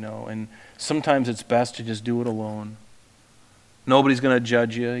rejoicing, And sometimes it's best to just do it alone. Nobody's going to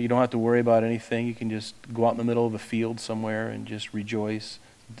judge you. You don't have to worry about anything. You can just go out in the middle of a field somewhere and just rejoice.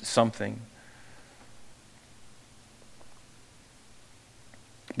 Something.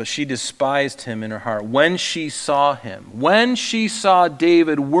 But she despised him in her heart. When she saw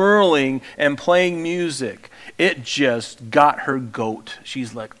David whirling and playing music, it just got her goat.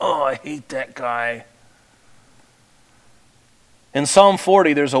 She's like, oh, I hate that guy. In Psalm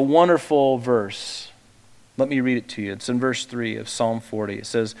 40, there's a wonderful verse. Let me read it to you. It's in verse 3 of Psalm 40. It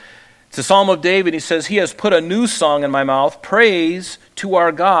says, it's a psalm of David. He says, he has put a new song in my mouth, praise to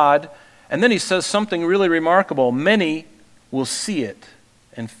our God. And then he says something really remarkable. Many will see it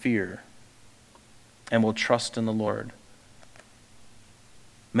and fear and will trust in the Lord.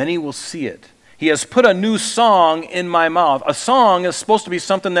 Many will see it. He has put a new song in my mouth. A song is supposed to be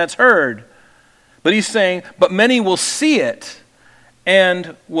something that's heard. But he's saying, but many will see it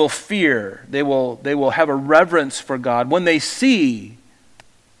and will fear. They will have a reverence for God when they see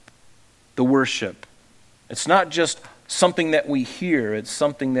the worship. It's not just something that we hear, it's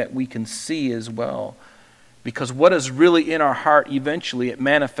something that we can see as well. Because what is really in our heart, eventually it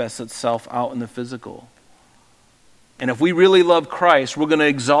manifests itself out in the physical. And if we really love Christ, we're going to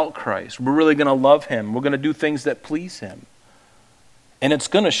exalt Christ. We're really going to love him. We're going to do things that please him. And it's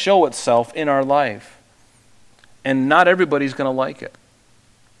going to show itself in our life. And not everybody's going to like it.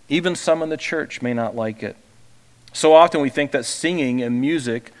 Even some in the church may not like it. So often we think that singing and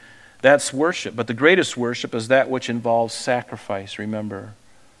music, that's worship. But the greatest worship is that which involves sacrifice, remember.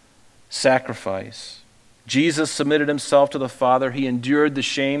 Sacrifice. Jesus submitted himself to the Father. He endured the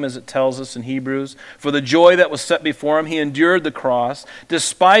shame, as it tells us in Hebrews. For the joy that was set before him, he endured the cross,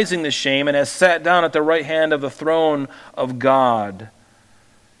 despising the shame, and has sat down at the right hand of the throne of God.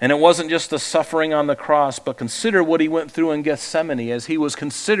 And it wasn't just the suffering on the cross, but consider what he went through in Gethsemane as he was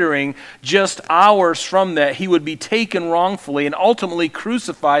considering just hours from that he would be taken wrongfully and ultimately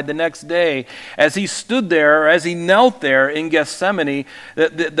crucified the next day. As he stood there, as he knelt there in Gethsemane,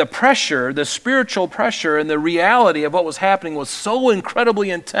 the pressure, the spiritual pressure and the reality of what was happening was so incredibly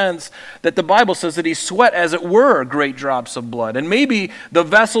intense that the Bible says that he sweat, as it were, great drops of blood. And maybe the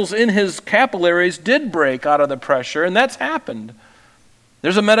vessels in his capillaries did break out of the pressure, and that's happened.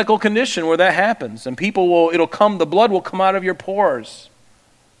 There's a medical condition where that happens, and the blood will come out of your pores.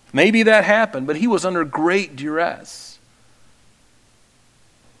 Maybe that happened, but he was under great duress.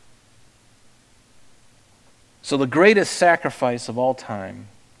 So the greatest sacrifice of all time,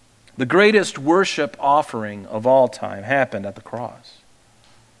 the greatest worship offering of all time happened at the cross.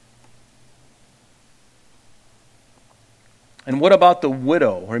 And what about the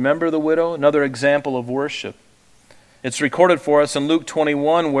widow? Remember the widow? Another example of worship. It's recorded for us in Luke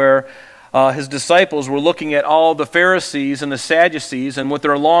 21 where his disciples were looking at all the Pharisees and the Sadducees, and with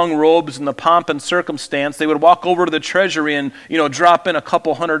their long robes and the pomp and circumstance, they would walk over to the treasury and, drop in a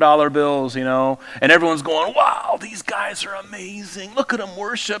couple $100 bills, and everyone's going, wow, these guys are amazing. Look at them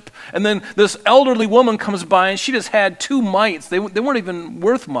worship. And then this elderly woman comes by, and she just had 2 mites. They weren't even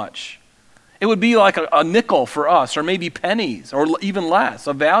worth much. It would be like a nickel for us, or maybe pennies, or even less,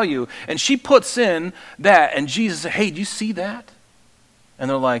 a value. And she puts in that, and Jesus said, hey, do you see that? And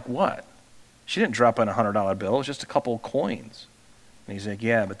they're like, what? She didn't drop in a $100 bill. It was just a couple of coins. And he's like,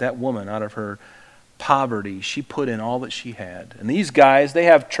 yeah, but that woman, out of her poverty, she put in all that she had. And these guys, they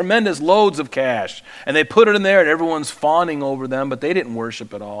have tremendous loads of cash. And they put it in there, and everyone's fawning over them, but they didn't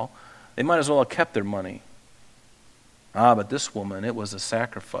worship at all. They might as well have kept their money. But this woman, it was a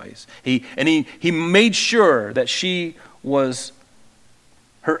sacrifice. He made sure that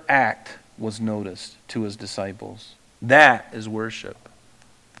her act was noticed to his disciples. That is worship.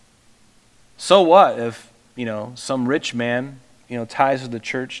 So what if, some rich man, tithes to the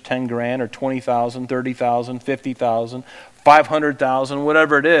church 10 grand or 20,000, 30,000, 50,000, 500,000,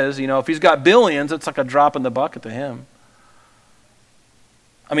 whatever it is, if he's got billions, it's like a drop in the bucket to him.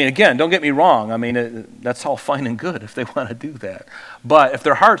 Again, don't get me wrong. That's all fine and good if they want to do that. But if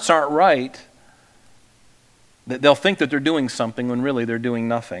their hearts aren't right, they'll think that they're doing something when really they're doing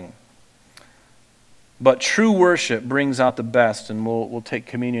nothing. But true worship brings out the best, and we'll take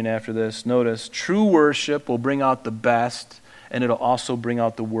communion after this. Notice, true worship will bring out the best, and it'll also bring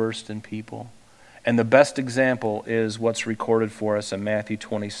out the worst in people. And the best example is what's recorded for us in Matthew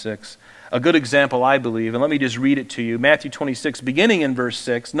 26. A good example, I believe, and let me just read it to you. Matthew 26, beginning in verse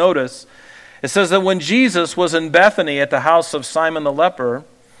 6, notice, it says that when Jesus was in Bethany at the house of Simon the leper,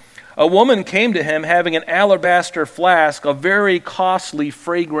 a woman came to him having an alabaster flask of very costly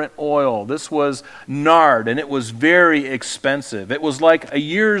fragrant oil. This was nard, and it was very expensive. It was like a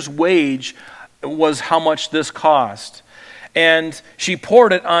year's wage was how much this cost. And she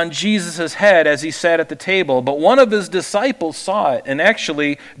poured it on Jesus' head as he sat at the table. But one of his disciples saw it. And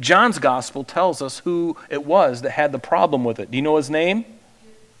actually, John's gospel tells us who it was that had the problem with it. Do you know his name?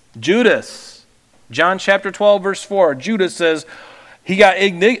 Judas. John chapter 12, verse 4. Judas says, he got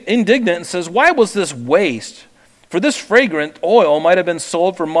indignant and says, why was this waste? For this fragrant oil might have been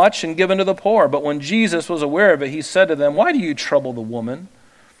sold for much and given to the poor. But when Jesus was aware of it, he said to them, why do you trouble the woman?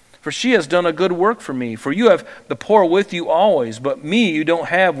 For she has done a good work for me. For you have the poor with you always, but me you don't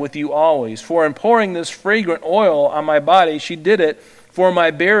have with you always. For in pouring this fragrant oil on my body, she did it for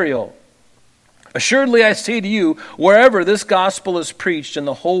my burial. Assuredly I say to you, wherever this gospel is preached in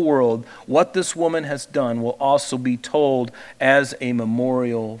the whole world, what this woman has done will also be told as a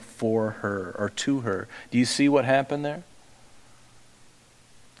memorial for her, or to her. Do you see what happened there?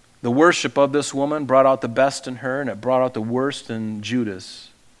 The worship of this woman brought out the best in her, and it brought out the worst in Judas.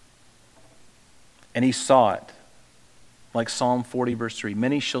 And he saw it. Like Psalm 40, verse 3.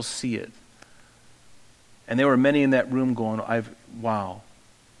 Many shall see it. And there were many in that room going, wow.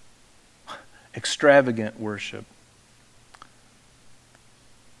 Extravagant worship.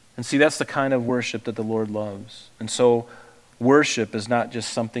 And see, that's the kind of worship that the Lord loves. And so worship is not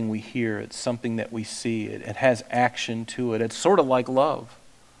just something we hear. It's something that we see. It has action to it. It's sort of like love.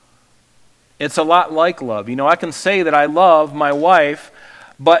 It's a lot like love. I can say that I love my wife,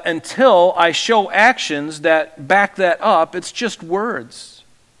 but until I show actions that back that up, it's just words,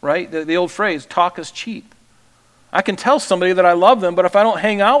 right? The old phrase, talk is cheap. I can tell somebody that I love them, but if I don't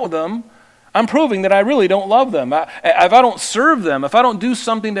hang out with them, I'm proving that I really don't love them. If I don't serve them, if I don't do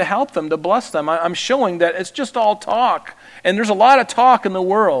something to help them, to bless them, I'm showing that it's just all talk. And there's a lot of talk in the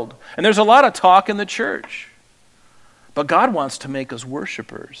world, and there's a lot of talk in the church. But God wants to make us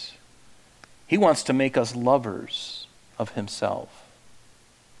worshipers. He wants to make us lovers of himself.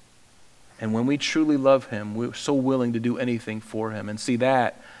 And when we truly love him, we're so willing to do anything for him. And see,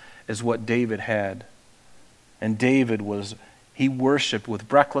 that is what David had. And David he worshiped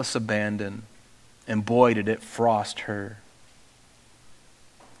with reckless abandon. And boy, did it frost her.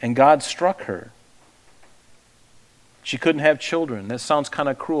 And God struck her. She couldn't have children. That sounds kind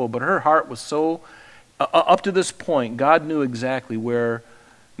of cruel, but her heart was so... up to this point, God knew exactly where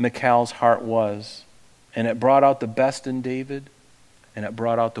Michal's heart was. And it brought out the best in David, and it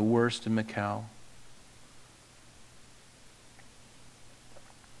brought out the worst in Michal.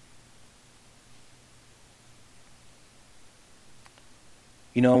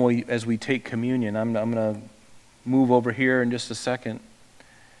 As we take communion, I'm going to move over here in just a second.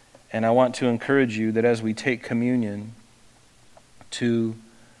 And I want to encourage you that as we take communion, to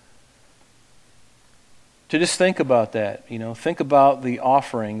just think about that. Think about the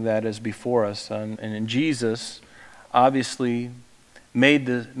offering that is before us. And in Jesus, obviously, made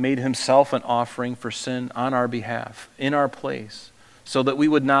himself an offering for sin on our behalf, in our place, so that we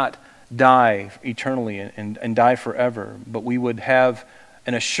would not die eternally and die forever, but we would have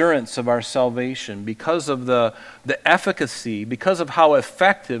an assurance of our salvation because of the efficacy, because of how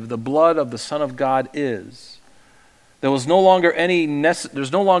effective the blood of the Son of God is. There's no longer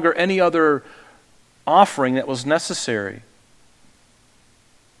any other offering that was necessary.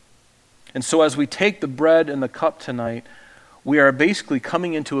 And so as we take the bread and the cup tonight, we are basically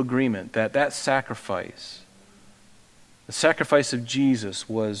coming into agreement that sacrifice, the sacrifice of Jesus,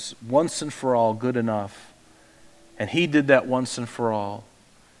 was once and for all good enough. And he did that once and for all.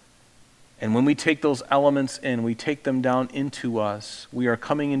 And when we take those elements in, we take them down into us, we are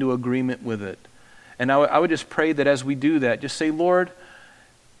coming into agreement with it. And I would just pray that as we do that, just say, Lord,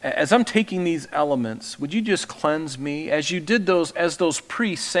 as I'm taking these elements, would you just cleanse me as you did as those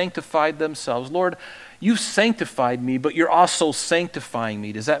priests sanctified themselves? Lord, you've sanctified me, but you're also sanctifying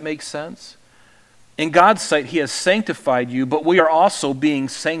me. Does that make sense? In God's sight, he has sanctified you, but we are also being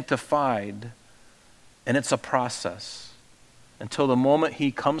sanctified. And it's a process. Until the moment he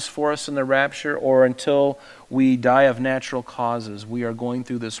comes for us in the rapture, or until we die of natural causes, we are going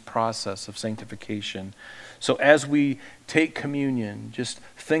through this process of sanctification. So as we take communion, just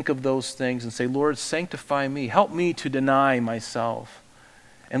think of those things and say, Lord, sanctify me. Help me to deny myself.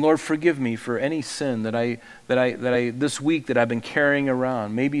 And Lord, forgive me for any sin that I this week that I've been carrying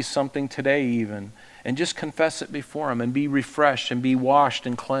around, maybe something today even, and just confess it before him and be refreshed and be washed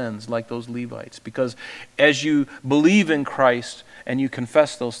and cleansed like those Levites. Because as you believe in Christ and you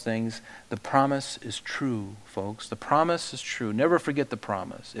confess those things, the promise is true, folks. The promise is true. Never forget the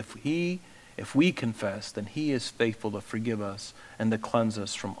promise. If we confess, then he is faithful to forgive us and to cleanse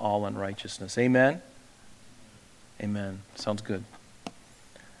us from all unrighteousness. Amen? Amen. Sounds good.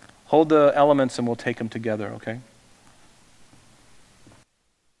 Hold the elements and we'll take them together, okay?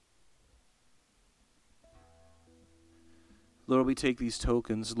 Lord, we take these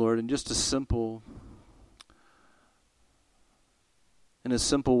tokens, Lord, in just a simple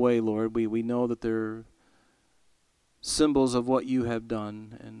way, Lord. We know that they're symbols of what you have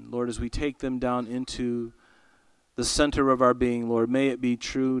done. And Lord, as we take them down into the center of our being, Lord, may it be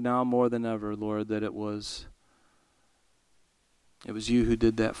true now more than ever, Lord, that it was you who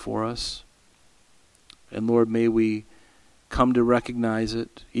did that for us. And Lord, may we come to recognize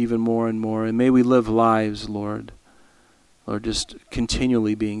it even more and more. And may we live lives, Lord, just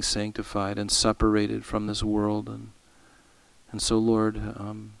continually being sanctified and separated from this world. And so, Lord,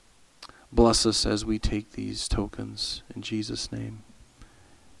 bless us as we take these tokens. In Jesus' name,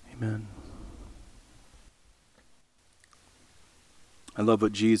 amen. I love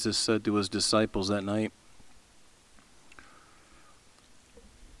what Jesus said to his disciples that night.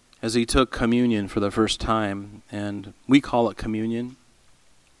 As he took communion for the first time, and we call it communion.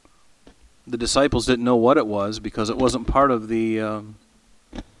 The disciples didn't know what it was because it wasn't part of the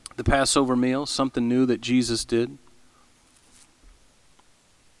Passover meal, something new that Jesus did.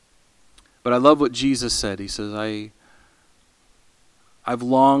 But I love what Jesus said. He says, I've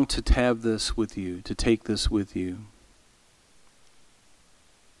longed to have this with you, to take this with you.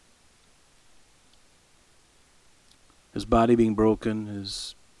 His body being broken,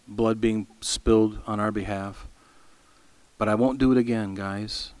 his blood being spilled on our behalf. But I won't do it again,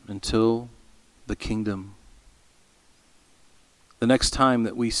 guys, until the kingdom. The next time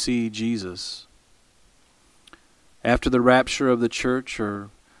that we see Jesus, after the rapture of the church, or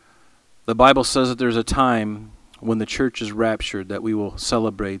the Bible says that there's a time when the church is raptured that we will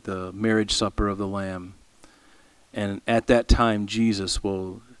celebrate the marriage supper of the Lamb. And at that time, Jesus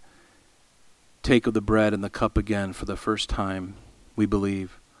will take of the bread and the cup again for the first time, we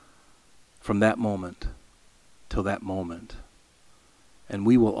believe, from that moment till that moment. And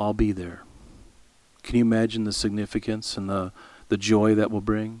we will all be there. Can you imagine the significance and the joy that will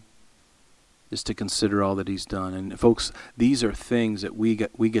bring? Just to consider all that he's done. And folks, these are things that we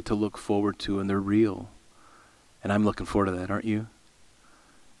get to look forward to, and they're real. And I'm looking forward to that, aren't you?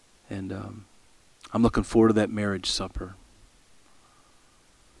 And I'm looking forward to that marriage supper.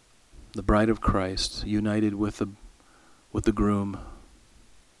 The bride of Christ, united with the groom,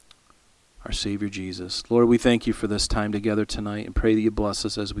 our Savior Jesus. Lord, we thank you for this time together tonight and pray that you bless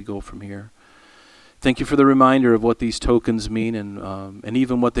us as we go from here. Thank you for the reminder of what these tokens mean and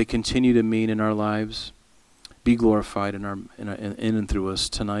even what they continue to mean in our lives. Be glorified in and through us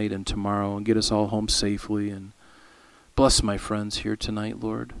tonight and tomorrow, and get us all home safely. And bless my friends here tonight,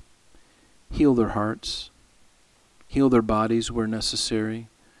 Lord. Heal their hearts. Heal their bodies where necessary.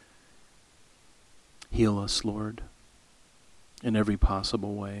 Heal us, Lord, in every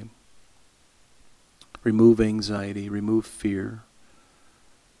possible way. Remove anxiety, remove fear,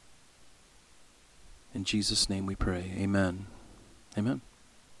 In Jesus' name we pray. Amen. Amen.